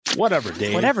Whatever,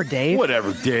 Dave. Whatever, Dave.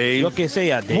 Whatever, Dave. Okay, say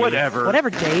Dave. Whatever. Whatever,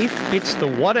 Dave. It's the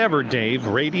Whatever, Dave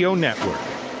Radio Network,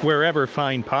 wherever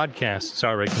fine podcasts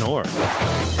are ignored.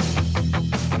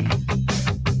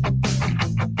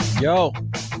 Yo,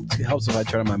 it helps if I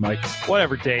turn on my mic.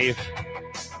 Whatever, Dave.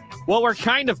 Well, we're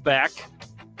kind of back.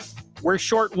 We're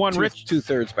short one, Rich.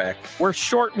 2/3 back. We're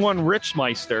short one,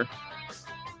 Richmeister.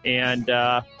 And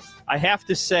I have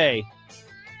to say,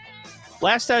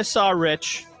 last I saw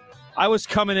Rich, I was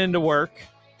coming into work.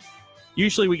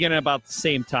 Usually we get in about the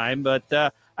same time, but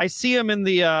I see him in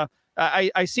the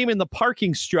I see him in the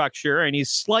parking structure, and he's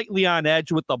slightly on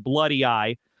edge with a bloody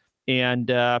eye. And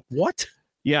what?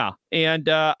 Yeah, and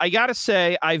I gotta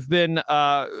say, I've been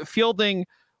fielding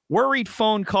worried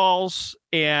phone calls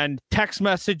and text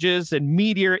messages and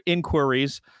media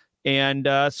inquiries, and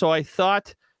so I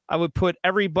thought I would put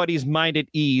everybody's mind at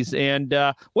ease. And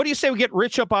what do you say we get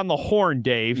Rich up on the horn,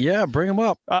 Dave? Yeah, bring him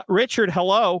up. Richard,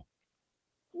 hello.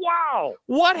 Wow.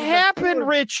 What happened,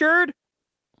 Richard?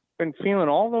 Been feeling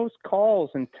all those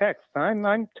calls and texts.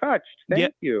 I'm touched.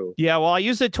 Thank you. Yeah, well, I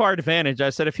used it to our advantage.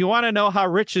 I said, if you want to know how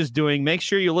Rich is doing, make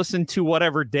sure you listen to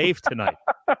Whatever Dave tonight.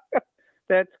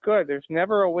 That's good. There's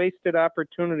never a wasted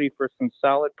opportunity for some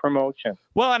solid promotion.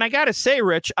 Well, and I got to say,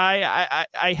 Rich, I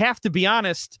have to be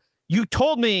honest. You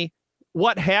told me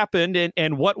what happened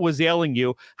and what was ailing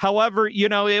you. However, you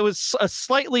know, it was a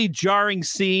slightly jarring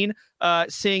scene,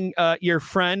 seeing your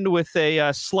friend with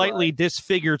a slightly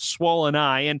disfigured, swollen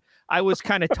eye. And I was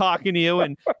kind of talking to you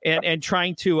and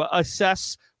trying to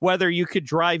assess whether you could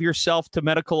drive yourself to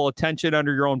medical attention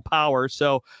under your own power.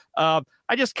 So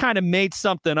I just kind of made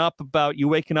something up about you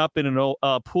waking up in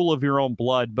a pool of your own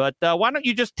blood. But why don't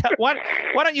you just why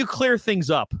don't you clear things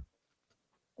up?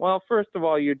 Well, first of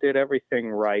all, you did everything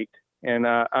right, and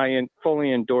I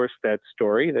fully endorse that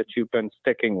story that you've been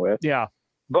sticking with. Yeah.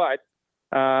 But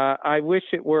I wish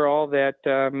it were all that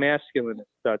masculine and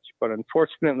such, but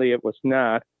unfortunately it was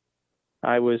not.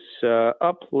 I was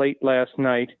up late last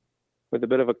night with a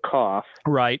bit of a cough.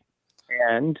 Right.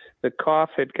 And the cough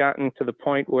had gotten to the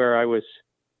point where I was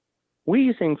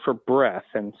wheezing for breath,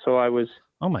 and so I was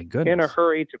oh my goodness, in a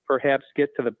hurry to perhaps get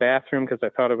to the bathroom because I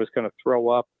thought I was going to throw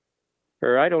up.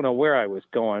 Or I don't know where I was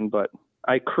going, but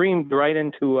I creamed right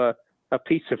into a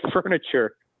piece of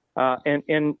furniture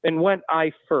and went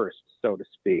eye first, so to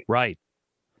speak. Right.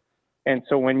 And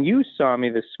so when you saw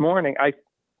me this morning, I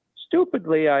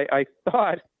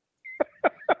thought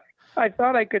I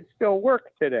thought I could still work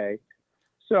today.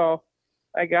 So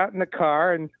I got in the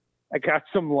car and I got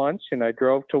some lunch and I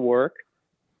drove to work.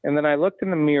 And then I looked in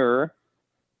the mirror,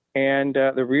 and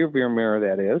the rear view mirror,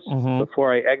 that is,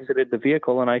 before I exited the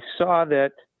vehicle, and I saw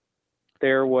that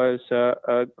there was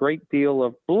a great deal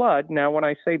of blood. Now, when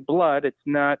I say blood, it's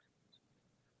not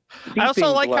I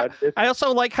also like blood. I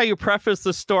also like how you preface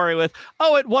the story with,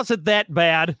 "Oh, it wasn't that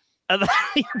bad," and then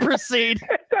you proceed.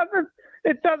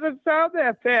 It doesn't sound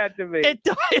that bad to me. It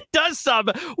does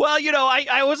sound. Well, you know,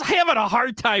 I was having a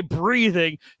hard time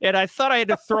breathing, and I thought I had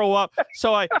to throw up,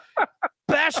 so I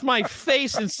bashed my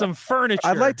face in some furniture.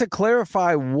 I'd like to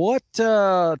clarify, what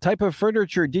type of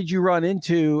furniture did you run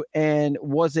into, and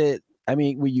was it? I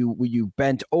mean, were you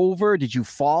bent over? Did you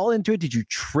fall into it? Did you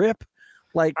trip?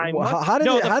 Like, how did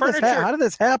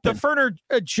this happen?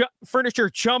 The furniture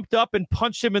jumped up and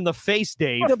punched him in the face,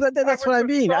 Dave. No, but that's what I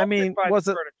mean. I mean, was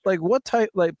it like what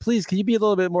type? Like, please, can you be a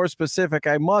little bit more specific?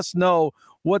 I must know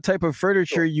what type of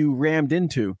furniture you rammed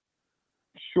into.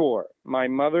 Sure. My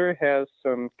mother has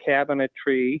some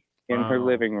cabinetry in her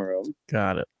living room.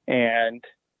 Got it. And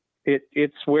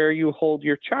it's where you hold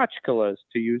your tchotchkes,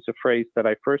 to use a phrase that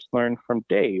I first learned from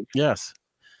Dave. Yes.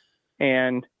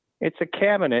 And it's a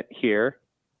cabinet here,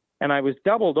 and I was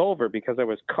doubled over because I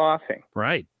was coughing.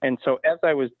 Right. And so as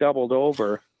I was doubled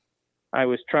over, I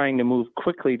was trying to move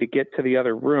quickly to get to the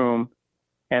other room,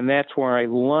 and that's where I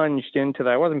lunged into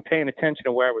I wasn't paying attention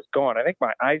to where I was going. I think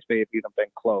my eyes may have even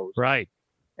been closed. Right.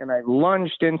 And I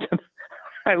lunged into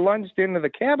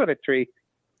the cabinetry,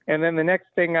 and then the next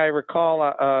thing I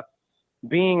recall,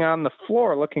 being on the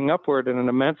floor, looking upward in an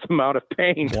immense amount of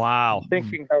pain. Wow.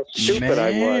 Thinking how stupid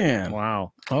I was.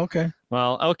 Wow. Okay.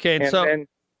 Well, okay.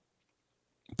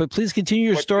 But please continue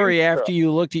your story after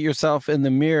you looked at yourself in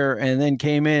the mirror and then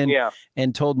came in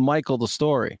and told Michael the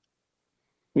story.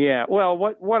 Yeah. Well,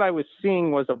 what I was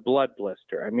seeing was a blood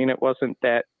blister. I mean, it wasn't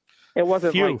like,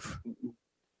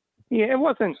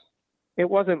 it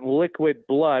wasn't liquid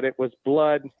blood. It was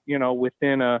blood, you know,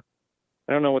 within I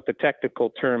don't know what the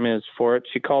technical term is for it.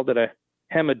 She called it a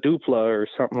hemidupla or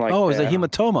something like that. Oh, it was a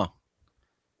hematoma.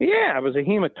 Yeah, it was a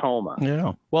hematoma.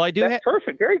 Yeah. Well, I do. That's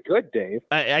perfect. Very good, Dave.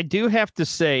 I do have to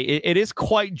say it is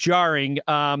quite jarring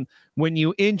when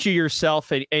you injure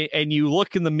yourself and you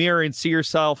look in the mirror and see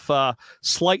yourself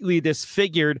slightly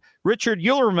disfigured. Richard,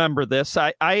 you'll remember this.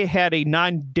 I had a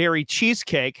non-dairy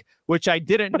cheesecake, which I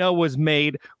didn't know was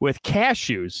made with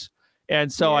cashews.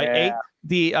 And so I ate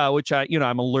the, which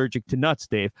I'm allergic to nuts,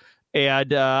 Dave.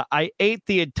 And I ate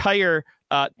the entire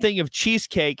thing of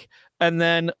cheesecake. And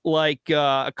then like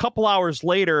a couple hours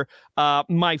later,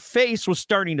 my face was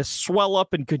starting to swell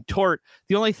up and contort.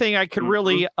 The only thing I could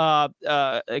really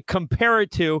compare it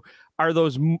to are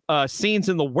those scenes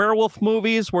in the werewolf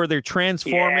movies where they're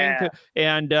transforming.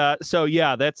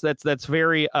 That's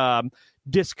very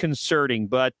disconcerting.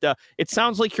 But it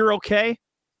sounds like you're okay.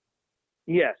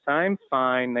 Yes, I'm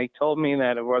fine. They told me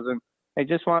that it wasn't. They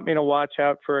just want me to watch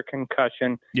out for a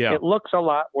concussion. Yeah. It looks a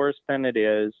lot worse than it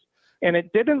is. And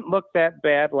it didn't look that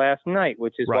bad last night,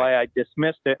 which is why I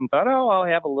dismissed it and thought, I'll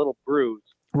have a little bruise.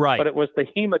 Right. But it was the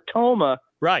hematoma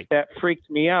that freaked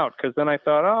me out, because then I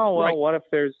thought, what if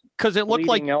there's it looked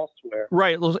like elsewhere?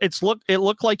 Right. It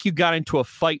looked like you got into a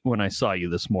fight when I saw you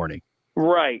this morning.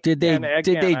 Right. Did they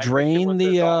drain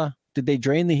the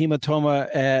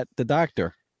hematoma at the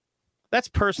doctor? That's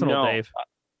personal, Dave.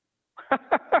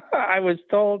 I was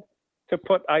told to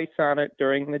put ice on it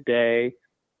during the day,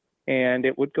 and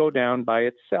it would go down by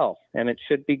itself, and it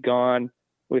should be gone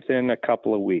within a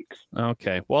couple of weeks.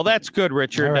 Okay. Well, that's good,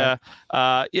 Richard.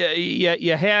 Right.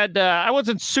 You had, I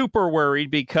wasn't super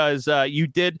worried because you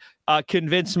did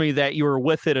convince me that you were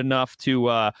with it enough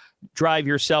to drive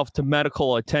yourself to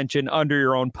medical attention under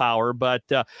your own power, but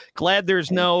glad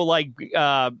there's no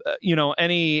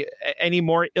any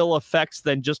more ill effects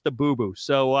than just a boo-boo.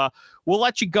 So we'll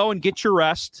let you go and get your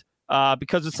rest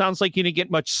because it sounds like you didn't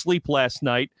get much sleep last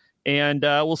night. And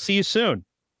we'll see you soon.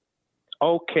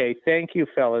 Okay, thank you,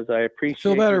 fellas. I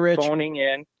appreciate you phoning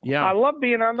in. Yeah, I love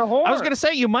being on the horn. I was going to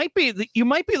say you might be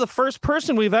the first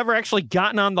person we've ever actually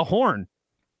gotten on the horn.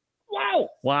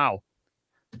 Wow,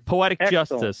 poetic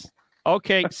justice.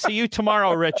 Okay, see you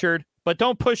tomorrow, Richard. But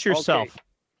don't push yourself.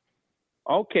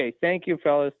 Okay, thank you,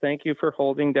 fellas. Thank you for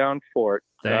holding down fort.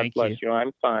 God bless you.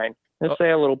 I'm fine. Let's say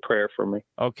a little prayer for me.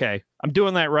 Okay, I'm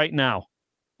doing that right now.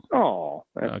 Oh,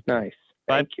 that's nice.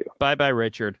 Thank you. Bye-bye,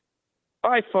 Richard.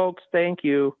 Bye, folks. Thank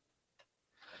you.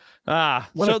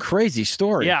 What a crazy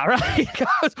story. Yeah, right.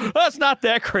 That's not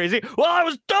that crazy. Well, I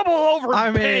was double over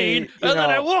in pain, and then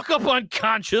I woke up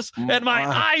unconscious, and my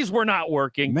eyes were not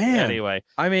working. Man, anyway,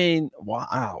 I mean,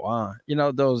 wow.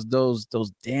 Those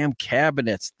damn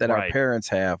cabinets that our parents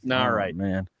have. All right,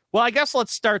 man. Well, I guess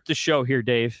let's start the show here,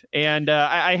 Dave. And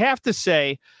I have to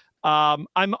say, I'm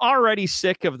already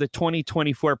sick of the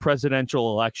 2024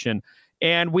 presidential election.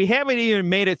 And we haven't even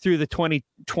made it through the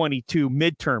 2022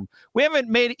 midterm. We haven't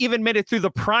made it through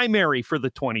the primary for the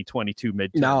 2022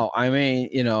 midterm. No, I mean,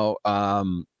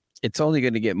 it's only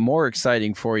going to get more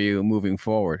exciting for you moving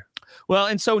forward. Well,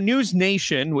 and so News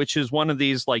Nation, which is one of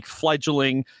these like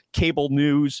fledgling cable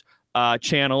news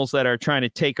channels that are trying to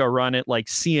take a run at like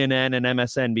CNN and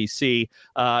MSNBC,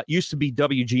 used to be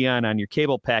WGN on your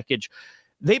cable package.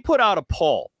 They put out a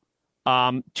poll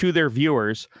to their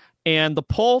viewers. And the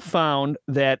poll found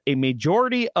that a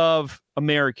majority of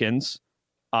Americans,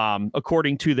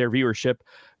 according to their viewership,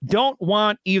 don't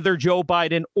want either Joe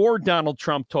Biden or Donald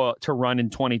Trump to run in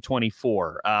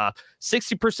 2024.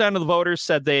 60% of the voters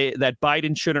said that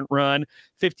Biden shouldn't run.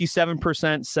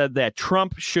 57% said that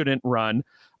Trump shouldn't run.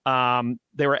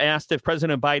 They were asked if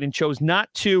President Biden chose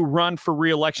not to run for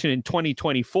re-election in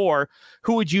 2024,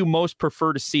 who would you most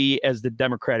prefer to see as the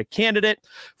Democratic candidate?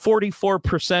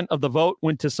 44% of the vote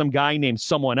went to some guy named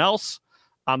someone else.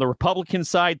 On the Republican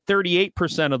side,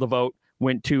 38% of the vote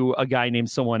went to a guy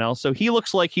named someone else. So he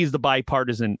looks like he's the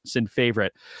bipartisan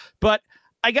favorite. But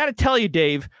I got to tell you,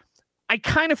 Dave, I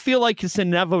kind of feel like it's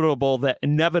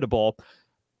inevitable,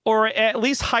 or at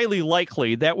least highly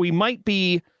likely, that we might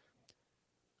be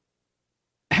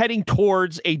heading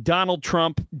towards a Donald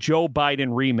Trump, Joe Biden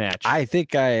rematch. I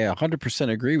think I 100%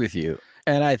 agree with you.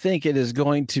 And I think it is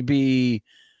going to be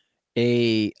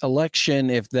a election,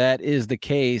 if that is the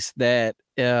case, that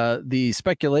the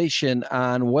speculation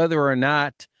on whether or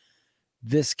not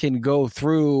this can go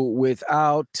through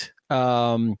without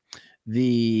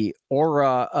the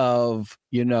aura of,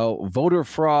 voter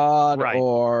fraud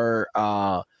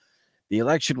or the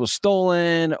election was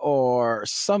stolen or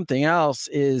something else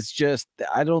is just,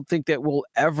 I don't think that we'll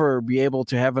ever be able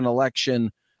to have an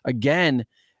election again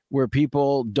where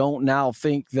people don't now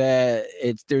think that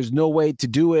there's no way to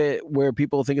do it, where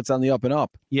people think it's on the up and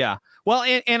up. Yeah. Well,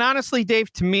 and honestly, Dave,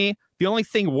 to me, the only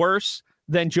thing worse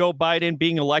than Joe Biden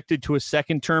being elected to a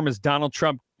second term is Donald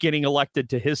Trump getting elected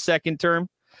to his second term.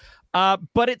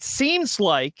 But it seems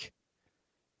like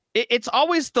it's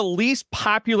always the least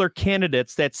popular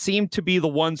candidates that seem to be the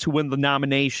ones who win the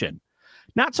nomination.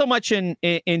 Not so much in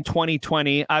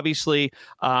 2020. Obviously,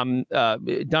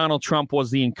 Donald Trump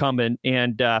was the incumbent,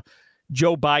 and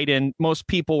Joe Biden, most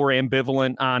people were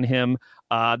ambivalent on him.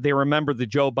 They remember the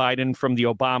Joe Biden from the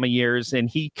Obama years, and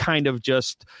he kind of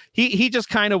just he just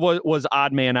kind of was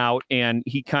odd man out, and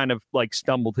he kind of like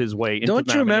stumbled his way into Don't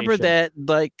you remember that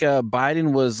like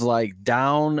Biden was like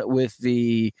down with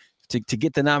the to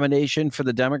get the nomination for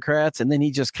the Democrats, and then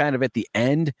he just kind of at the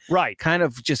end kind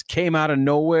of just came out of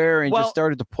nowhere and just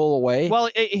started to pull away? Well,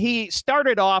 he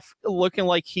started off looking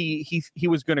like he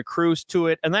was going to cruise to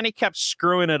it, and then he kept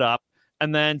screwing it up.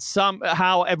 And then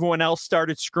somehow everyone else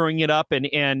started screwing it up, and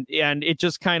it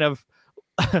just kind of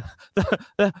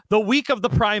the week of the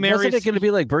primaries. Wasn't it going to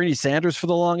be like Bernie Sanders for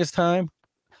the longest time?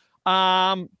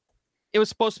 It was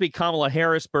supposed to be Kamala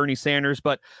Harris, Bernie Sanders,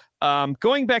 but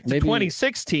going back to maybe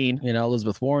 2016,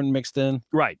 Elizabeth Warren mixed in.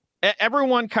 Right,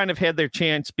 everyone kind of had their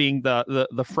chance being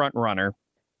the front runner,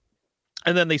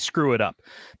 and then they screw it up.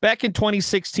 Back in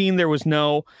 2016, there was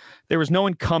no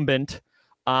incumbent.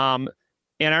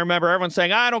 And I remember everyone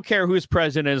saying, I don't care who's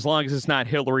president as long as it's not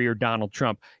Hillary or Donald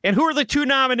Trump. And who are the two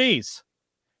nominees?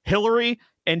 Hillary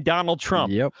and Donald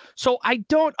Trump. Yep. So I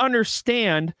don't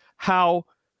understand how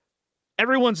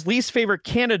everyone's least favorite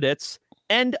candidates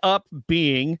end up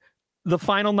being the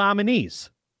final nominees.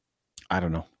 I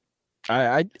don't know.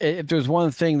 If there's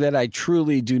one thing that I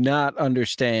truly do not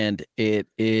understand, it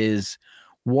is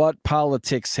what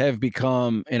politics have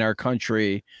become in our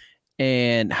country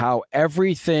and how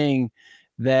everything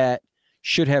that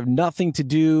should have nothing to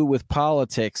do with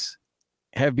politics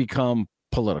have become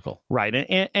political. Right.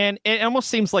 And it almost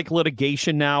seems like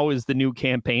litigation now is the new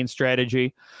campaign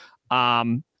strategy.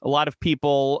 A lot of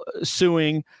people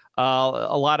suing,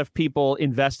 a lot of people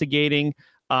investigating,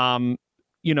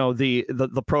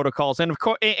 the protocols. And of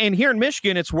course, and here in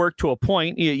Michigan, it's worked to a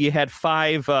point. You had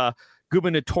 5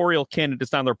 gubernatorial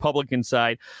candidates on the Republican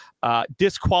side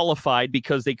disqualified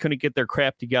because they couldn't get their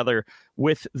crap together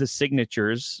with the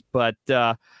signatures. But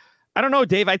I don't know,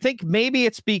 Dave. I think maybe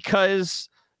it's because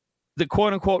the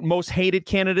quote unquote most hated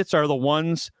candidates are the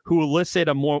ones who elicit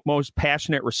a most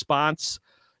passionate response.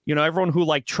 Everyone who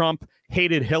liked Trump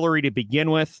hated Hillary to begin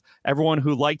with. Everyone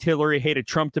who liked Hillary hated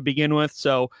Trump to begin with.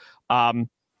 So,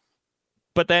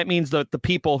 but that means that the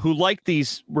people who like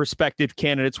these respective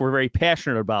candidates were very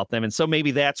passionate about them. And so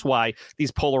maybe that's why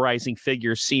these polarizing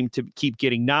figures seem to keep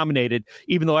getting nominated,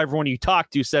 even though everyone you talk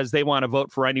to says they want to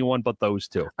vote for anyone but those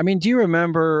two. I mean, do you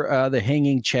remember the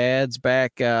hanging chads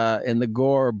back in the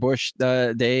Gore-Bush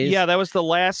days? Yeah, that was the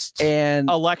last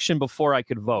election before I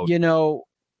could vote.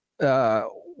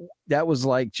 That was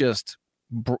like just,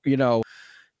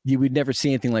 you would never see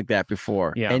anything like that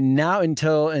before. Yeah. And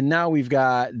now we've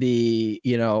got the,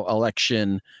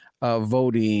 election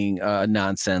voting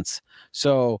nonsense.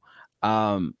 So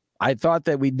I thought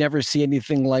that we'd never see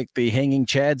anything like the hanging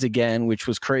chads again, which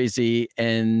was crazy.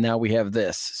 And now we have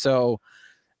this. So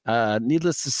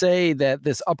needless to say that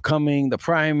the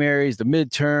primaries, the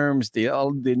midterms,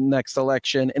 the next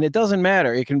election, and it doesn't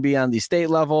matter. It can be on the state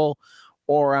level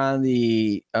or on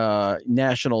the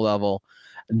national level.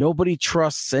 Nobody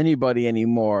trusts anybody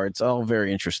anymore. It's all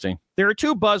very interesting. There are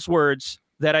 2 buzzwords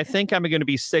that I think I'm going to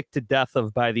be sick to death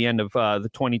of by the end of the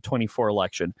 2024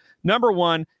 election. Number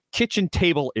 1, kitchen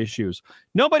table issues.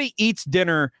 Nobody eats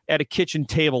dinner at a kitchen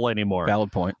table anymore.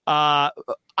 Valid point. I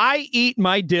eat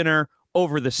my dinner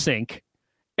over the sink.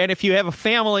 And if you have a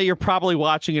family, you're probably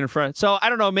watching it in front. So I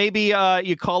don't know, maybe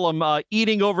you call them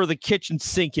eating over the kitchen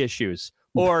sink issues.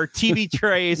 Or TV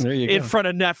trays in front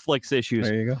of Netflix issues.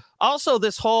 There you go. Also,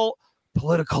 this whole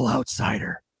political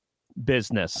outsider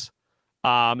business.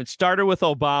 It started with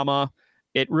Obama.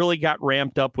 It really got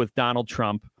ramped up with Donald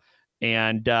Trump.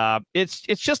 And it's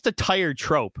just a tired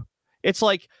trope. It's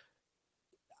like,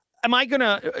 am I going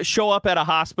to show up at a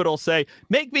hospital, say,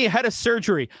 make me head of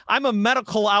surgery? I'm a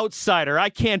medical outsider.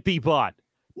 I can't be bought.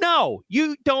 No,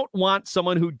 you don't want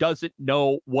someone who doesn't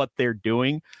know what they're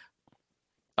doing.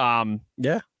 Pulling.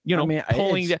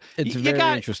 It's very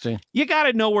interesting. You got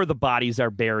to know where the bodies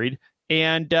are buried.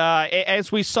 And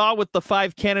as we saw with the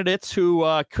 5 candidates who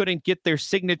couldn't get their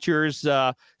signatures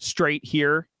straight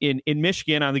here in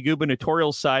Michigan on the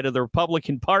gubernatorial side of the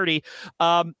Republican Party,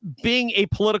 being a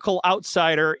political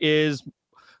outsider is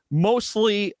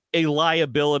mostly a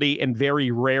liability and very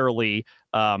rarely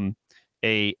an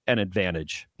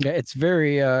advantage. Yeah, it's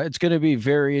going to be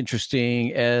very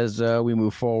interesting as we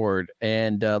move forward.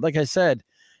 And like I said,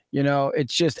 You know,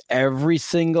 it's just every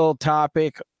single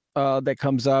topic that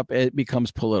comes up, it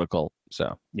becomes political.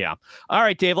 So, yeah. All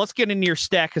right, Dave, let's get into your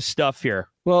stack of stuff here.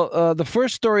 Well, the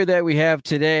first story that we have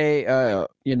today,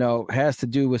 has to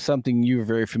do with something you're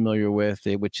very familiar with,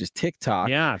 which is TikTok.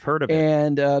 Yeah, I've heard of it.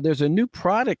 And there's a new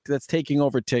product that's taking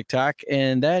over TikTok,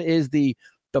 and that is the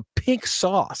pink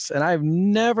sauce. And I've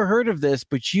never heard of this,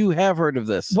 but you have heard of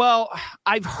this. Well,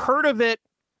 I've heard of it.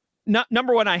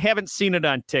 Number one, I haven't seen it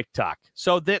on TikTok.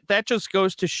 So that just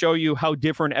goes to show you how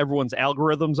different everyone's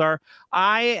algorithms are.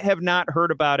 I have not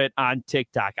heard about it on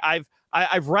TikTok.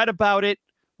 I've read about it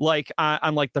like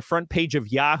on like the front page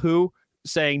of Yahoo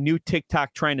saying new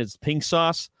TikTok trend is pink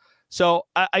sauce. So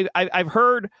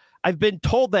I've been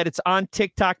told that it's on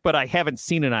TikTok, but I haven't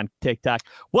seen it on TikTok.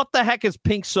 What the heck is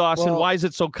pink sauce and why is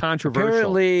it so controversial?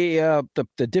 Apparently,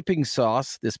 the dipping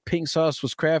sauce, this pink sauce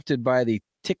was crafted by the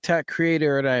TikTok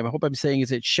creator, and I hope I'm saying,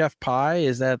 is it Chef Pie?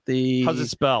 Is that the? How's it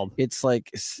spelled? It's like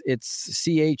it's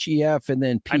CHEF and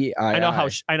then PII. I know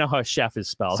how chef is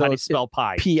spelled. So how do you spell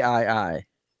pie? PII.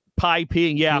 Pie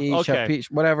P. Yeah. P, okay. Chef P,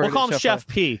 whatever. We'll call him Chef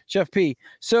P. Chef P.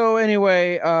 So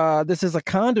anyway, this is a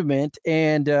condiment,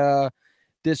 and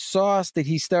this sauce that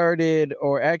he started,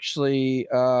 or actually,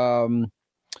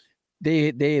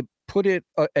 they put it.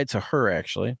 It's a her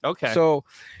actually. Okay. So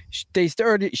she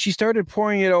started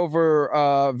pouring it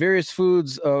over various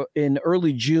foods in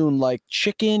early June, like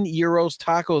chicken, gyros,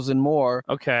 tacos, and more.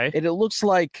 Okay. And it looks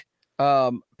like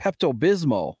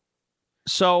Pepto-Bismol.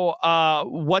 So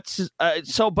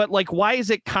but like, why is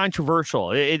it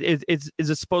controversial? Is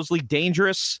it supposedly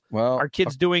dangerous? Well, are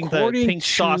kids doing the pink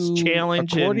sauce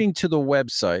challenge? According to the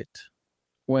website,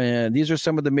 when these are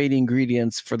some of the main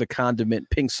ingredients for the condiment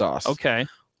pink sauce. Okay.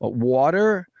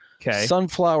 Water. Okay.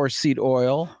 Sunflower seed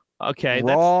oil. Okay.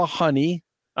 Raw honey.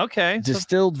 Okay.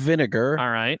 Distilled vinegar.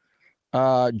 All right.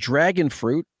 Dragon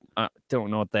fruit. Don't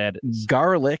know what that is.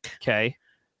 Garlic. Okay.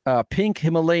 Pink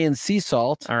Himalayan sea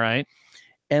salt. All right.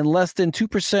 And less than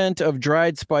 2% of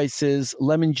dried spices,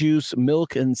 lemon juice,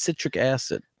 milk, and citric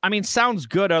acid. I mean, sounds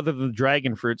good other than the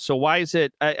dragon fruit. So why is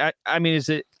it? I mean, is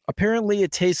it? Apparently,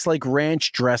 it tastes like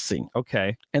ranch dressing.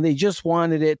 Okay. And they just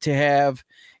wanted it to have.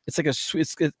 It's like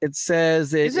it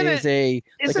says it is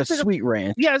a sweet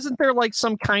ranch. Yeah, isn't there like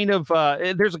some kind of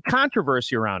there's a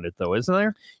controversy around it though, isn't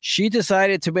there? She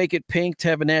decided to make it pink to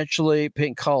have a naturally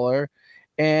pink color,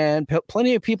 and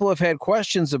plenty of people have had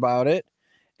questions about it,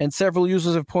 and several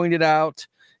users have pointed out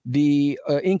the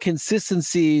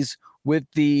inconsistencies with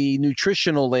the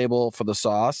nutritional label for the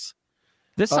sauce.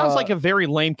 This sounds like a very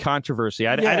lame controversy.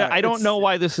 I don't know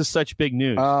why this is such big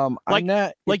news.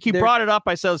 Like you brought it up.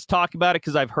 I said, let's talk about it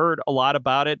because I've heard a lot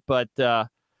about it, but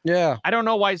yeah, I don't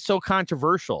know why it's so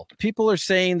controversial. People are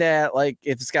saying that, like,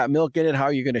 if it's got milk in it, how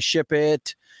are you going to ship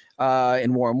it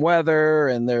in warm weather?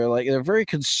 And they're very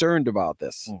concerned about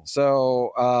this.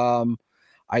 So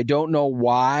I don't know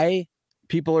why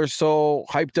people are so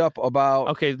hyped up about.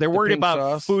 Okay, they're worried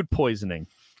about food poisoning.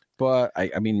 But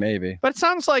I mean, maybe. But it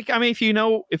sounds like, I mean, if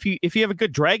you have a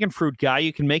good dragon fruit guy,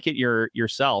 you can make it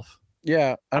yourself.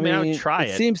 Yeah, I mean, I would try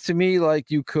it. It seems to me like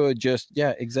you could just,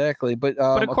 yeah, exactly. But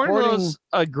according to those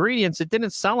ingredients, it didn't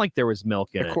sound like there was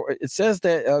milk in it. It says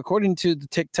that according to the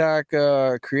TikTok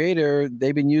creator,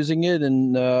 they've been using it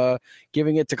and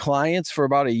giving it to clients for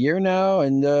about a year now,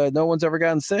 and no one's ever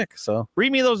gotten sick. So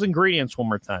read me those ingredients one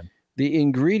more time. The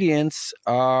ingredients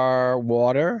are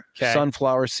water,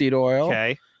 sunflower seed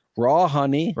oil, raw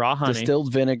honey,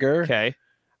 distilled vinegar,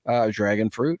 dragon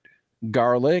fruit,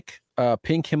 garlic,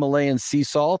 pink Himalayan sea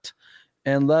salt,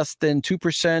 and less than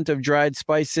 2% of dried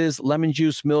spices, lemon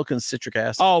juice, milk, and citric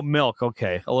acid. Oh, milk.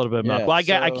 Okay. A little bit of milk. Well,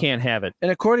 I can't have it.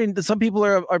 And according to some people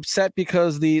are upset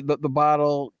because the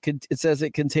bottle, it says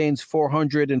it contains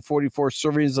 444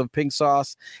 servings of pink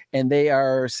sauce, and they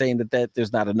are saying that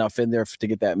there's not enough in there to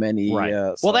get that many. Right.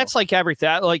 Well, that's like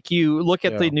everything. Like you look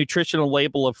at the nutritional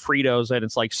label of Fritos, and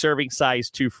it's like serving size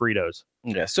 2 Fritos.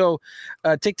 Yeah. So,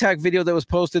 a TikTok video that was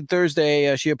posted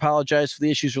Thursday, she apologized for the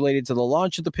issues related to the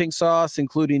launch of the pink sauce,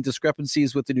 including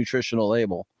discrepancies with the nutritional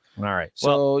label. All right.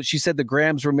 So she said the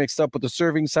grams were mixed up with the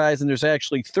serving size, and there's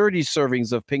actually 30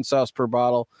 servings of pink sauce per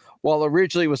bottle, while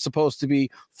originally it was supposed to be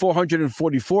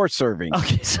 444 servings.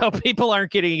 Okay, so people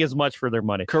aren't getting as much for their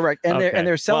money. Correct. And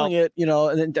they're selling it,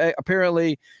 and then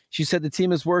apparently she said the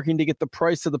team is working to get the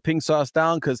price of the pink sauce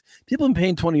down because people have been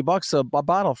paying $20 a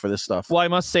bottle for this stuff. Well, I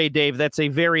must say, Dave, that's a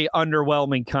very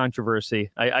underwhelming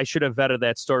controversy. I should have vetted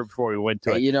that story before we went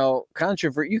to it.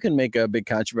 Controversy, you can make a big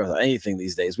controversy on anything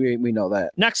these days. We know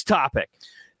that. Next topic.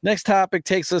 Next topic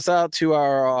takes us out to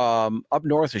our up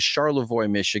north of Charlevoix,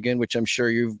 Michigan, which I'm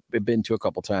sure you've been to a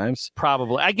couple times.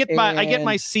 Probably. I get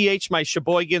my CH, my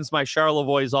Sheboygans, my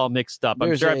Charlevoix all mixed up.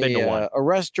 I'm sure I've been to one. A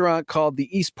restaurant called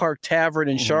the East Park Tavern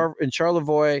in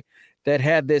Charlevoix that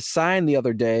had this sign the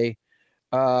other day.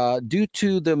 Due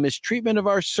to the mistreatment of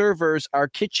our servers, our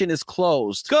kitchen is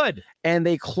closed. Good. And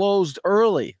they closed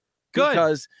early. Good.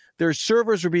 Because their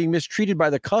servers were being mistreated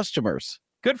by the customers.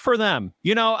 Good for them.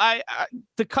 You know,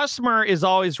 the customer is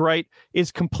always right,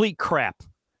 is complete crap.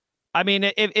 I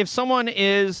mean, if someone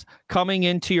is coming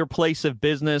into your place of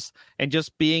business and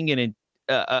just being an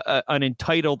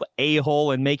entitled a-hole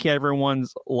and making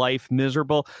everyone's life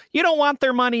miserable, you don't want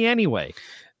their money anyway.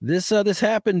 This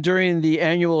happened during the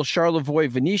annual Charlevoix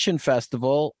Venetian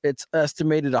Festival. It's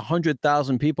estimated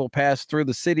 100,000 people passed through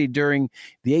the city during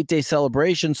the 8-day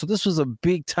celebration. So this was a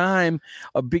big time,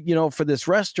 for this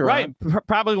restaurant. Right,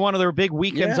 probably one of their big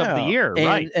weekends of the year.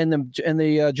 Right, and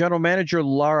the general manager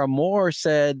Laura Moore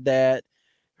said that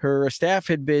her staff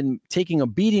had been taking a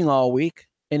beating all week.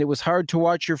 And it was hard to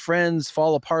watch your friends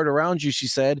fall apart around you, she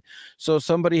said. So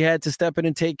somebody had to step in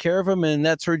and take care of them, and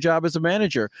that's her job as a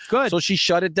manager. Good. So she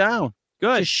shut it down.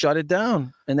 Good. She shut it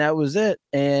down, and that was it.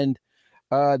 And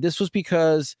this was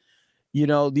because,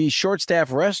 these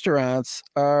short-staffed restaurants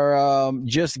are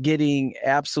just getting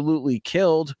absolutely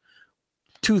killed.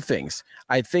 Two things.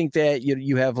 I think that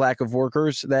you have lack of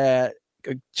workers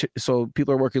so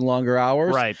people are working longer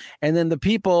hours. Right. And then the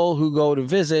people who go to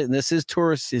visit, and this is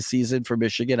tourist season for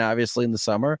Michigan, obviously in the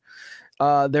summer,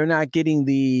 they're not getting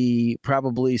the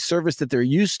probably service that they're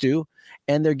used to,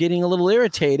 and they're getting a little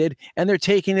irritated, and they're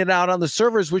taking it out on the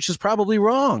servers, which is probably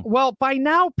wrong. Well, by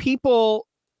now people,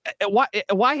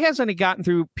 why hasn't it gotten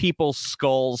through people's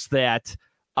skulls that,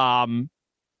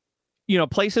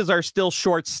 places are still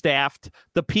short-staffed.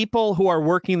 The people who are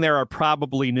working there are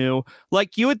probably new.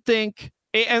 Like you would think,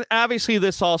 and obviously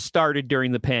this all started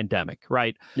during the pandemic,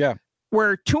 right? Yeah.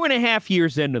 We're 2.5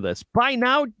 years into this. By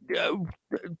now,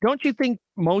 don't you think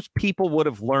most people would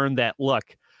have learned that, look,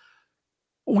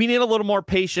 we need a little more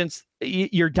patience.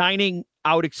 Your dining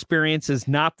out experience is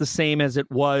not the same as it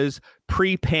was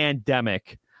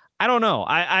pre-pandemic. I don't know.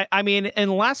 I mean,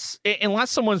 unless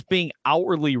someone's being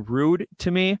outwardly rude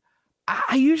to me,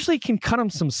 I usually can cut them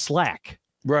some slack.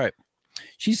 Right.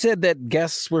 She said that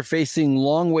guests were facing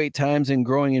long wait times and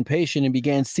growing impatient and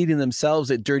began seating themselves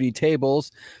at dirty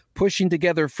tables, pushing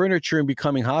together furniture and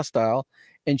becoming hostile.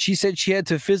 And she said she had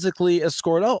to physically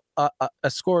escort out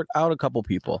a couple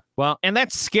people. Well, and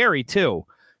that's scary, too,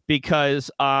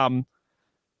 because,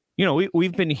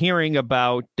 we've been hearing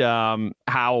about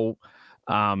how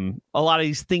a lot of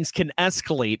these things can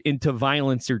escalate into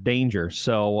violence or danger.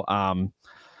 So,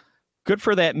 good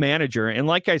for that manager. And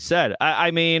like I said,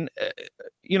 I mean,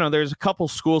 there's a couple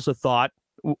schools of thought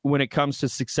when it comes to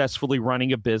successfully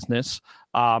running a business.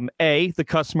 The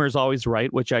customer is always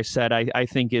right, which I said I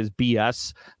think is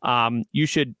BS. You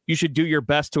should do your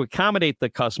best to accommodate the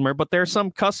customer, but there are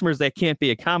some customers that can't be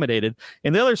accommodated.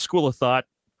 And the other school of thought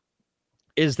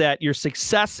is that your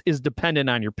success is dependent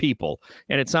on your people.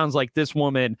 And it sounds like this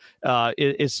woman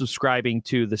is subscribing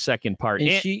to the second part.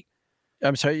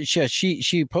 I'm sorry. Yeah,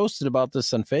 she posted about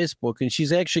this on Facebook, and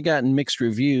she's actually gotten mixed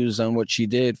reviews on what she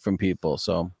did from people.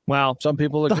 So, well, some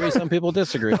people agree, some people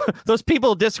disagree. Those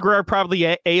people who disagree are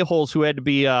probably a-holes who had to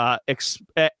be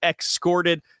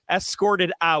escorted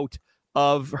out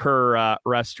of her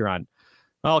restaurant.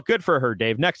 Well, good for her,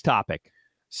 Dave. Next topic.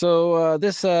 So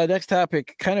this next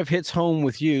topic kind of hits home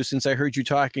with you, since I heard you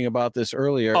talking about this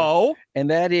earlier. Oh,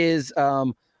 and that is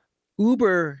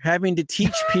Uber having to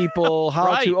teach people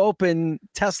how to open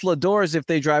Tesla doors if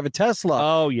they drive a Tesla.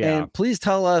 Oh, yeah. And please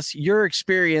tell us your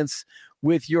experience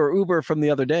with your Uber from the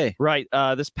other day. Right.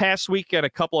 This past weekend, a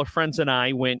couple of friends and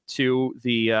I went to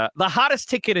the hottest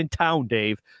ticket in town,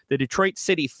 Dave, the Detroit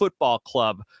City Football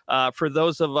Club. For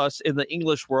those of us in the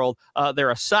English world,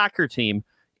 they're a soccer team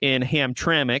in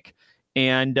Hamtramck.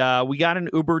 And we got an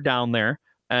Uber down there.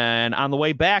 And on the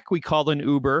way back, we called an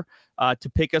Uber to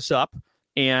pick us up.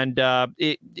 And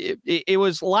it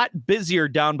was a lot busier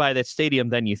down by that stadium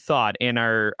than you thought. And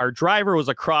our driver was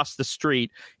across the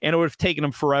street, and it would have taken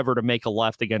him forever to make a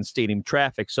left against stadium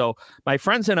traffic. So my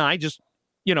friends and I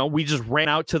we just ran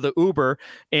out to the Uber.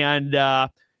 And,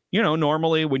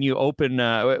 normally when you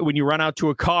run out to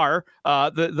a car,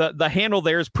 the handle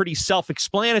there is pretty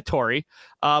self-explanatory.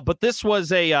 But this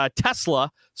was a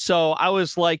Tesla. So I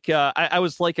was like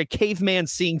a caveman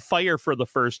seeing fire for the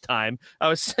first time. I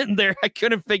was sitting there. I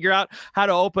couldn't figure out how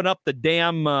to open up the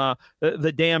damn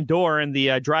door. And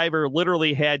the driver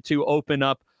literally had to open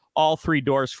up all three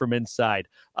doors from inside.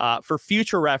 For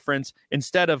future reference,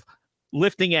 instead of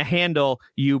lifting a handle,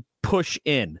 you push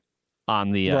in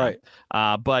on the right.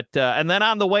 And then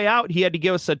on the way out, he had to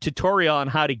give us a tutorial on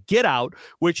how to get out,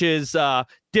 which is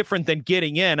different than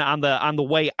getting in. On the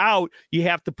way out, you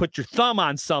have to put your thumb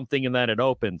on something and then it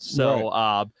opens.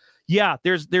 So yeah,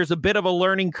 there's a bit of a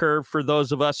learning curve for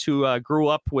those of us who grew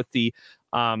up with the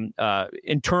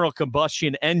internal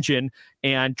combustion engine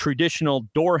and traditional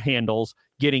door handles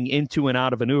getting into and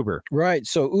out of an Uber. Right.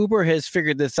 So Uber has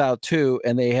figured this out too,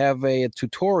 and they have a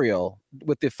tutorial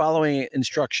with the following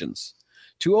instructions.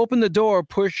 To open the door,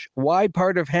 push wide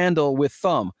part of handle with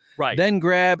thumb. Right. Then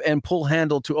grab and pull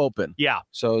handle to open. Yeah.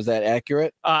 So is that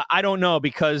accurate? I don't know,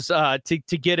 because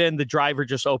to get in, the driver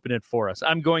just opened it for us.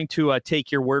 I'm going to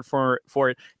take your word for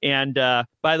it. And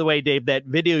by the way, Dave, that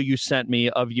video you sent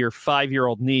me of your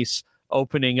 5-year-old niece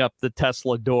opening up the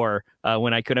Tesla door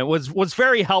when I couldn't was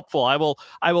very helpful. I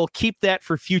will keep that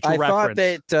for future reference.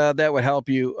 I thought that would help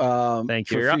you.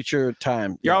 Thank you. For future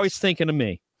time. You're always thinking of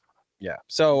me. Yeah.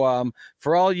 So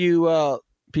for all you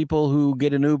people who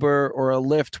get an Uber or a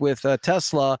Lyft with a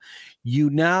Tesla, you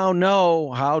now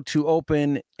know how to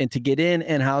open and to get in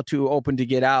and how to open to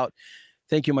get out.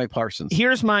 Thank you, Mike Parsons.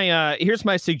 Here's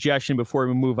my suggestion before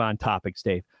we move on topics,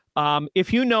 Dave.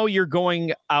 If you know you're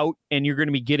going out and you're going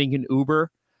to be getting an Uber,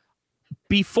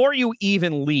 before you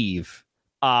even leave,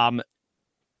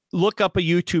 look up a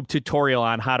YouTube tutorial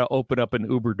on how to open up an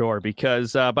Uber door,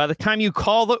 because by the time you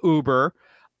call the Uber,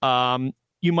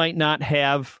 you might not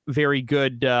have very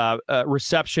good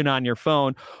reception on your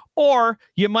phone, or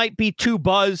you might be too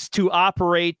buzzed to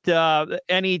operate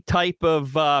any type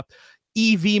of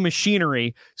EV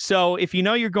machinery. So if you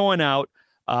know you're going out,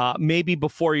 maybe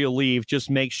before you leave, just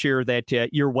make sure that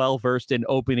you're well-versed in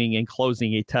opening and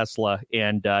closing a Tesla,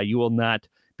 and you will not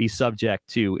be subject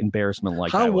to embarrassment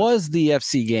like that. How was the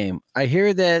FC game? I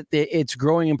hear that it's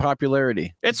growing in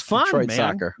popularity. It's fun, Detroit man.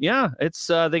 Soccer. Yeah, it's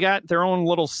they got their own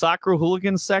little soccer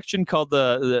hooligan section called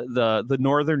the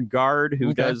Northern Guard,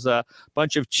 who does a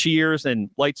bunch of cheers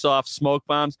and lights off smoke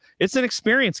bombs. It's an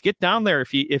experience. Get down there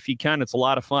if you can. It's a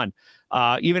lot of fun.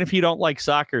 Even if you don't like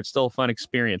soccer, it's still a fun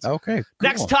experience. Okay. Cool.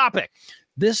 Next topic.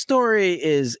 This story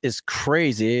is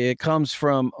crazy. It comes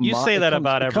from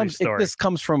every story. This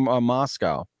comes from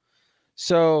Moscow.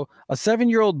 So a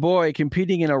 7-year-old boy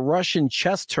competing in a Russian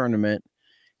chess tournament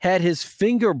had his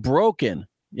finger broken.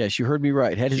 Yes, you heard me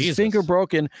right. Had his finger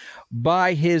broken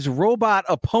by his robot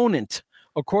opponent,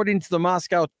 according to the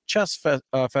Moscow Chess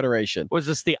Federation. Was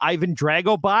this the Ivan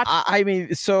Drago bot? I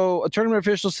mean, so a tournament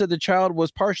official said the child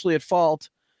was partially at fault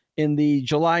in the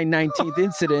July 19th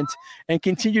incident and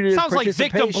continued his Sounds like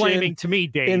participation victim blaming to me,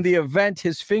 Dave. In the event,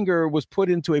 his finger was put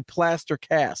into a plaster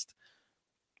cast.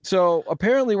 So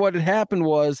apparently what had happened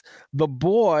was the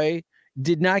boy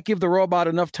did not give the robot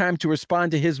enough time to respond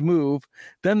to his move.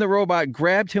 Then the robot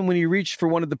grabbed him when he reached for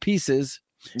one of the pieces.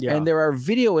 Yeah. And there are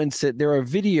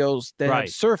videos that have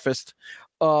surfaced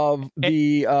of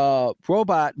the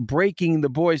robot breaking the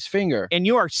boy's finger. And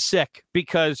you are sick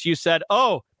because you said,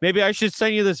 "Oh, maybe I should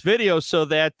send you this video so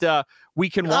that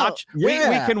we can watch. We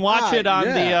can watch it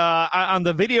on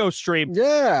the video stream."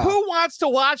 Yeah. Who wants to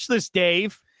watch this,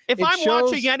 Dave? If I'm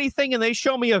watching anything and they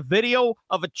show me a video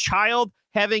of a child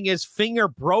having his finger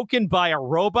broken by a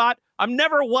robot, I'm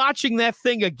never watching that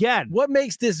thing again. What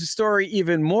makes this story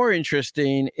even more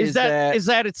interesting is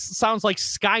that it sounds like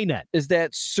Skynet. Is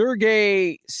that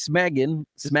Sergei Smagin,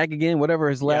 whatever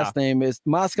his last name is,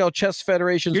 Moscow Chess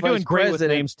Federation's You're vice doing great president,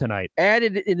 with names tonight.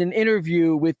 Added in an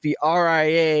interview with the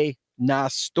RIA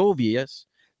Nostovius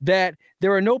that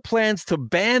there are no plans to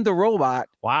ban the robot.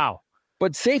 Wow.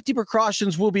 But safety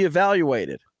precautions will be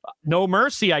evaluated. No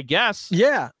mercy, I guess.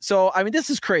 Yeah. So I mean,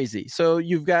 this is crazy. So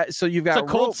you've got it's a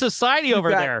cold society over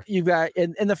there. You've got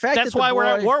and the fact that's why we're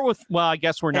at war with. Well, I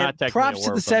guess we're not. Technically props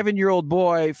to the 7-year-old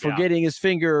boy for getting his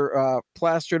finger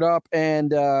plastered up,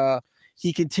 and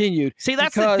he continued. See,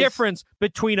 that's the difference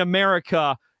between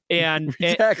America and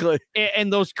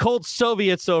and those cold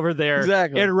Soviets over there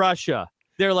in Russia.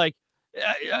 They're like,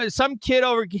 some kid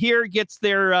over here gets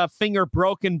their finger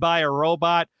broken by a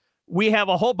robot. We have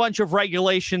a whole bunch of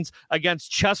regulations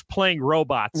against chess-playing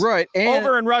robots. Right. And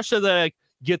over in Russia, they're like,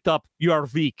 get up, you are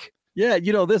weak. Yeah,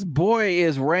 this boy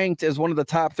is ranked as one of the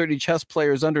top 30 chess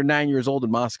players under 9 years old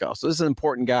in Moscow. So this is an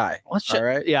important guy. All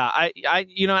right. Yeah, I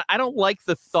don't like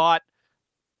the thought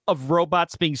of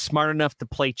robots being smart enough to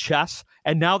play chess,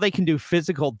 and now they can do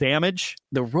physical damage.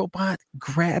 The robot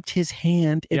grabbed his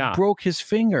hand and broke his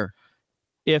finger.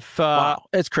 If wow,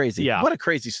 it's crazy. Yeah. What a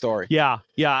crazy story. Yeah.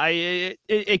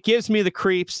 It gives me the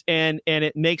creeps, and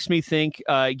it makes me think.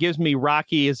 It gives me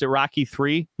Rocky. Is it Rocky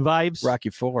 3 vibes?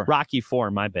 Rocky 4. Rocky 4.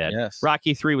 My bad. Yes.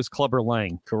 Rocky 3 was Clubber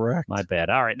Lang. Correct. My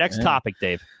bad. All right. Next topic,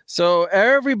 Dave. So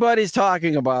everybody's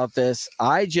talking about this.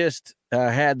 I just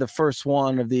had the first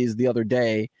one of these the other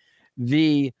day.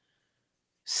 The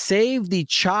Save the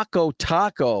Choco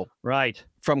Taco. Right.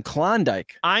 From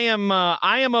Klondike. I am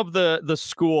of the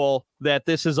school that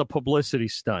this is a publicity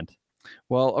stunt.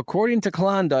 Well, according to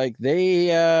Klondike, they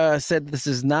said this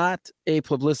is not a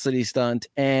publicity stunt,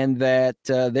 and that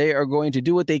they are going to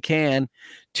do what they can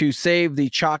to save the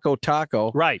Choco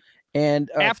Taco. Right. And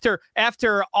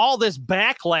after all this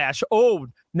backlash,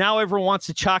 now everyone wants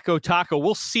a Choco Taco.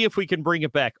 We'll see if we can bring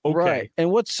it back. Okay. Right.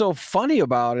 And what's so funny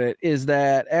about it is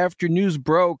that after news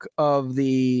broke of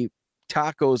the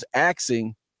tacos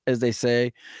axing, as they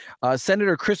say,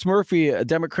 Senator Chris Murphy, a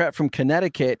Democrat from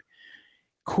Connecticut,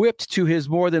 quipped to his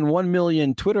more than 1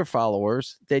 million Twitter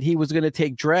followers that he was going to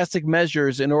take drastic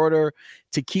measures in order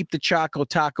to keep the Choco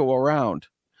Taco around.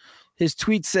 His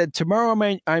tweet said,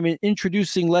 "Tomorrow I'm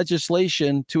introducing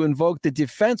legislation to invoke the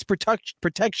Defense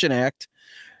Protection Act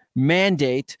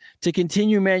mandate to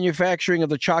continue manufacturing of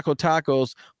the Choco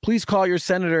Tacos. Please call your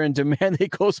senator and demand a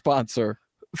co-sponsor."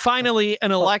 Finally,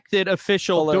 an elected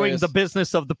official doing the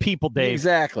business of the people, Dave.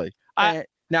 Exactly.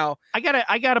 Now I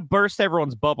gotta burst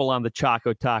everyone's bubble on the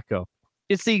Choco Taco.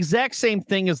 It's the exact same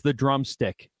thing as the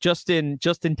drumstick, just in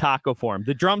taco form.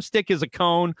 The drumstick is a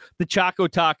cone. The Choco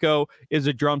Taco is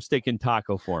a drumstick in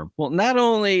taco form. Well, not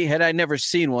only had I never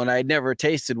seen one, I'd never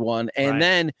tasted one, and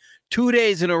then 2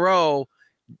 days in a row,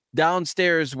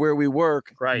 downstairs where we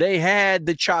work, they had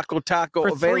the Choco Taco for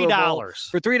available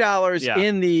 $3. for $3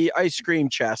 in the ice cream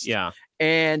chest. Yeah,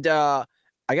 and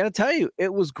I got to tell you,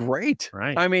 it was great.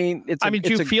 Right. I mean, do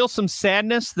you feel some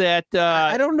sadness that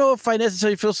I don't know if I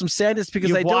necessarily feel some sadness because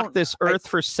you've walked this earth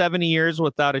for 70 years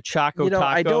without a Choco Taco?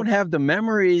 I don't have the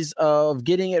memories of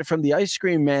getting it from the ice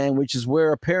cream man, which is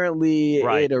where apparently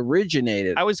it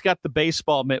originated. I always got the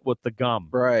baseball mitt with the gum.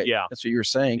 Right. Yeah. That's what you were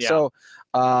saying. Yeah.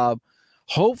 So,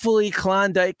 hopefully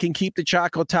Klondike can keep the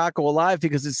Choco Taco alive,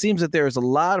 because it seems that there's a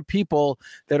lot of people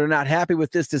that are not happy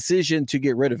with this decision to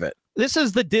get rid of it. This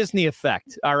is the Disney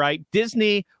effect. All right.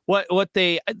 Disney,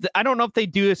 I don't know if they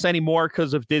do this anymore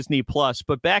because of Disney Plus,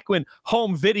 but back when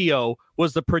home video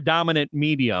was the predominant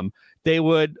medium, they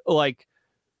would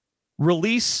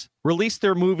release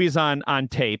their movies on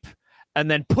tape and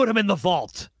then put them in the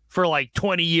vault for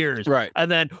 20 years. Right.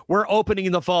 And then we're opening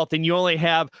the vault, and you only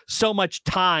have so much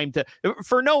time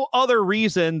for no other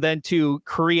reason than to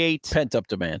create pent-up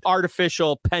demand.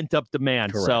 Artificial pent-up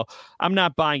demand. Correct. So I'm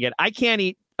not buying it. I can't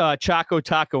eat Choco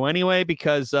Taco anyway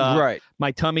because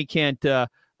my tummy can't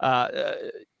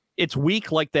it's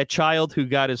weak, like that child who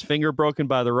got his finger broken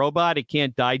by the robot. It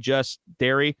can't digest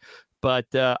dairy. But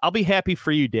I'll be happy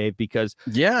for you, Dave, because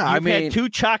you've had 2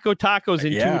 Choco Tacos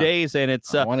in 2 days, and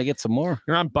it's I want to get some more.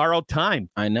 You're on borrowed time.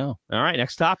 I know. All right,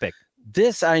 next topic.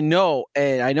 This I know,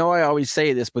 and I know I always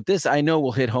say this, but this I know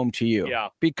will hit home to you. Yeah.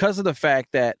 Because of the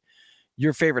fact that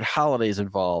your favorite holiday is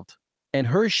involved. And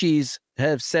Hershey's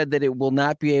have said that it will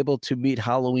not be able to meet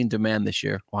Halloween demand this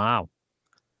year. Wow.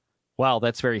 Wow,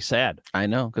 that's very sad. I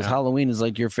know, because Halloween is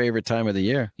your favorite time of the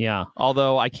year. Yeah,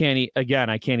 although I can't eat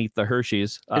the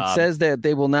Hershey's. It says that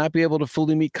they will not be able to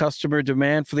fully meet customer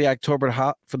demand for the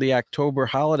October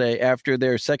holiday after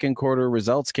their second quarter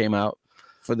results came out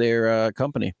for their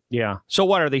company. Yeah. So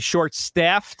what, are they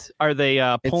short-staffed? Are they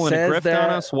pulling a grift on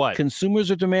us? What?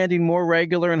 Consumers are demanding more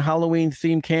regular and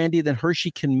Halloween-themed candy than Hershey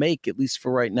can make, at least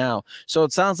for right now. So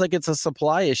it sounds like it's a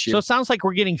supply issue. So it sounds like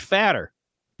we're getting fatter.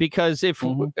 Because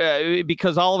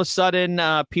because all of a sudden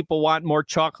people want more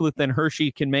chocolate than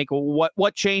Hershey can make.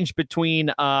 What changed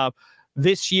between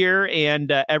this year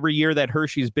and every year that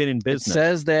Hershey's been in business? It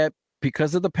says that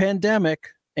because of the pandemic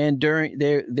and during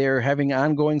they're having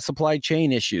ongoing supply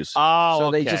chain issues. Oh, so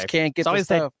okay. they just can't get it's always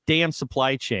the stuff. That damn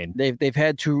supply chain. They've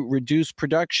had to reduce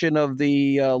production of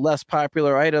the less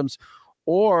popular items,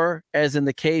 or as in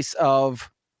the case of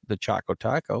the Choco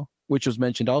Taco, which was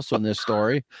mentioned also in this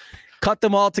story. Cut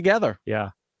them all together. Yeah.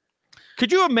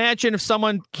 Could you imagine if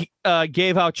someone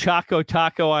gave out Choco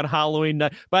Taco on Halloween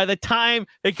night? By the time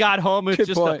it got home, it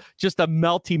was just a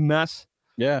melty mess.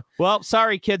 Yeah. Well,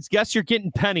 sorry, kids. Guess you're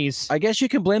getting pennies. I guess you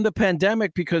can blame the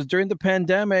pandemic, because during the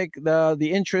pandemic, the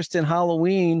interest in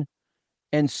Halloween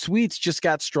and sweets just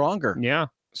got stronger. Yeah.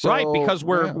 So, right, because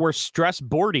we're stressed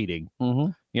board eating.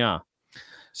 Mm-hmm. Yeah.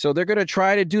 So they're going to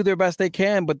try to do their best they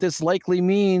can, but this likely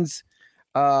means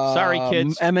sorry,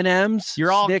 kids. M&Ms,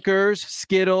 Snickers,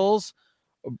 Skittles,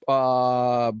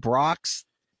 Brock's,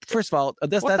 first of all,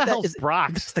 that's what the that hell's is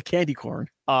Brock's? That's the candy corn.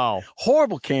 Oh,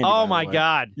 Horrible candy. oh by my the way.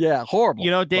 God. Yeah, horrible.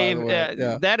 You know, Dave,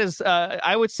 yeah. that is,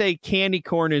 I would say candy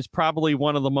corn is probably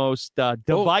one of the most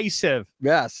divisive.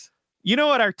 Yes. You know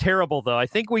what are terrible, though? I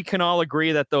think we can all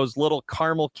agree that those little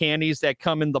caramel candies that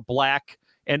come in the black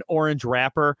and orange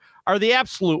wrapper are the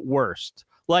absolute worst.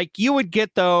 Like, you would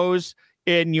get those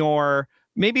in your,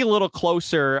 maybe a little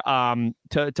closer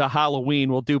to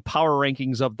Halloween. We'll do power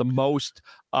rankings of the most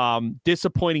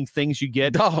disappointing things you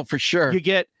get. Oh, for sure. You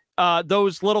get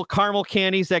those little caramel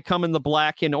candies that come in the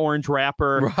black and orange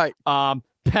wrapper. Right.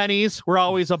 Pennies were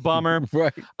always a bummer.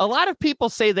 Right. A lot of people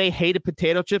say they hated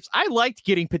potato chips. I liked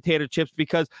getting potato chips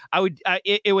because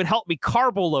it would help me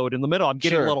carbo load in the middle. I'm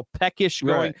getting a little peckish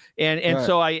going, and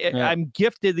so I'm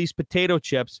gifted these potato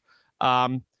chips.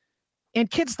 And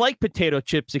kids like potato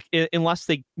chips unless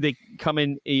they come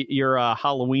in your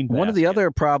Halloween basket. One of the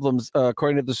other problems,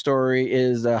 according to the story,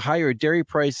 is higher dairy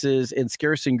prices and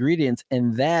scarce ingredients,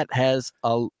 and that has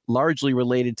largely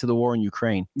related to the war in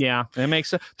Ukraine. Yeah, that makes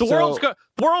sense. The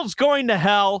world's going to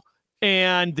hell,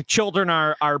 and the children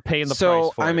are paying the price for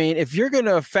it. So, I mean, if you're going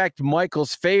to affect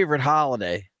Michael's favorite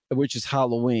holiday, which is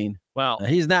Halloween, well,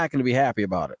 he's not going to be happy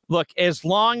about it. Look, as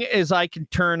long as I can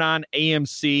turn on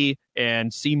AMC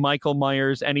and see Michael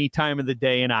Myers any time of the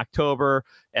day in October,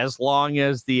 as long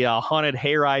as the haunted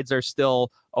hayrides are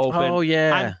still open. Oh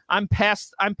yeah, I'm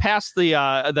past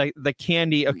the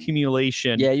candy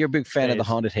accumulation. Yeah, you're a big fan of the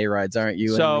haunted hayrides, aren't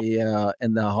you? So,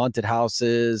 and the haunted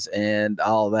houses and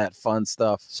all that fun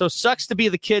stuff. So sucks to be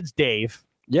the kids, Dave.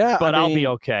 Yeah, but I'll be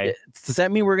okay. Does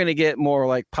that mean we're going to get more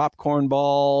like popcorn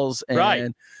balls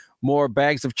and more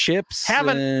bags of chips? Have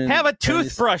a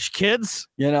toothbrush, kids.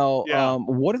 You know,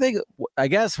 what are they? I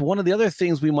guess one of the other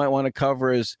things we might want to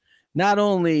cover is not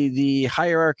only the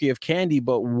hierarchy of candy,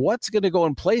 but what's going to go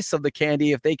in place of the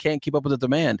candy if they can't keep up with the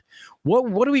demand.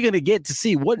 What are we going to get to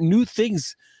see? What new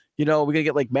things? You know, we're going to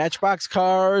get like Matchbox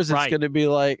cars. It's going to be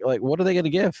like what are they going to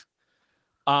give?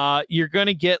 You're going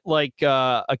to get like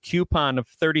a coupon of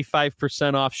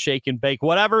 35% off shake and bake,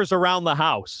 whatever's around the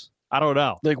house. I don't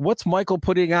know. Like, what's Michael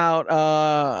putting out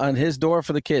on his door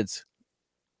for the kids?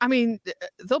 I mean,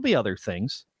 there'll be other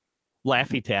things.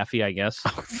 Laffy Taffy, I guess.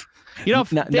 You know,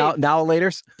 now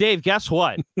laters. Dave, guess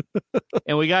what?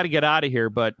 And we got to get out of here.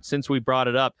 But since we brought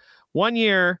it up, one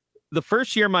year, the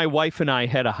first year my wife and I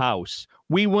had a house,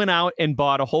 we went out and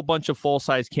bought a whole bunch of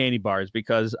full-size candy bars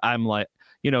because I'm like,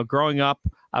 you know, growing up,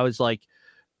 I was like,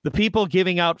 the people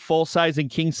giving out full-size and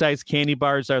king-size candy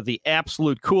bars are the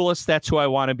absolute coolest. That's who I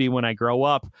want to be when I grow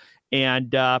up.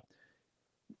 And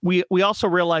we also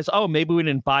realized, maybe we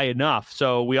didn't buy enough.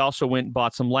 So we also went and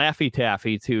bought some Laffy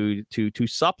Taffy to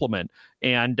supplement.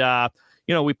 And,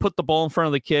 you know, we put the bowl in front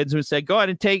of the kids and we said, go ahead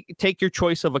and take your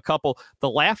choice of a couple. The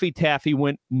Laffy Taffy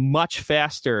went much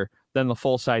faster than the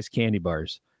full-size candy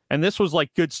bars. And this was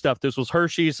like good stuff. This was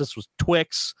Hershey's. This was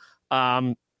Twix.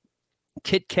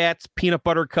 Kit Kats, peanut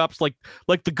butter cups, like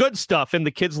the good stuff, and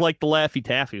the kids like the Laffy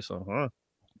Taffy. So,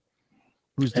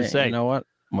 who's to say? You know what?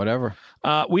 Whatever.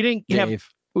 We didn't Dave.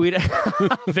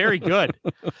 Very good.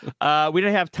 We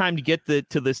didn't have time to get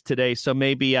to this today, so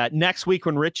maybe next week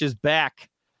when Rich is back,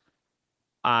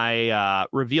 I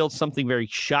revealed something very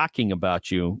shocking about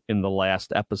you in the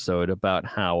last episode about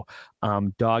how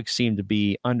dogs seem to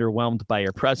be underwhelmed by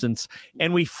your presence,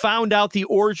 and we found out the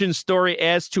origin story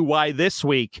as to why this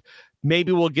week.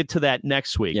 Maybe we'll get to that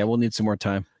next week. Yeah, we'll need some more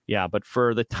time. Yeah, but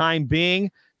for the time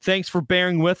being, thanks for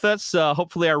bearing with us.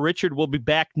 Hopefully our Richard will be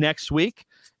back next week.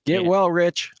 Get well,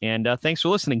 Rich. And thanks for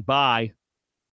listening. Bye.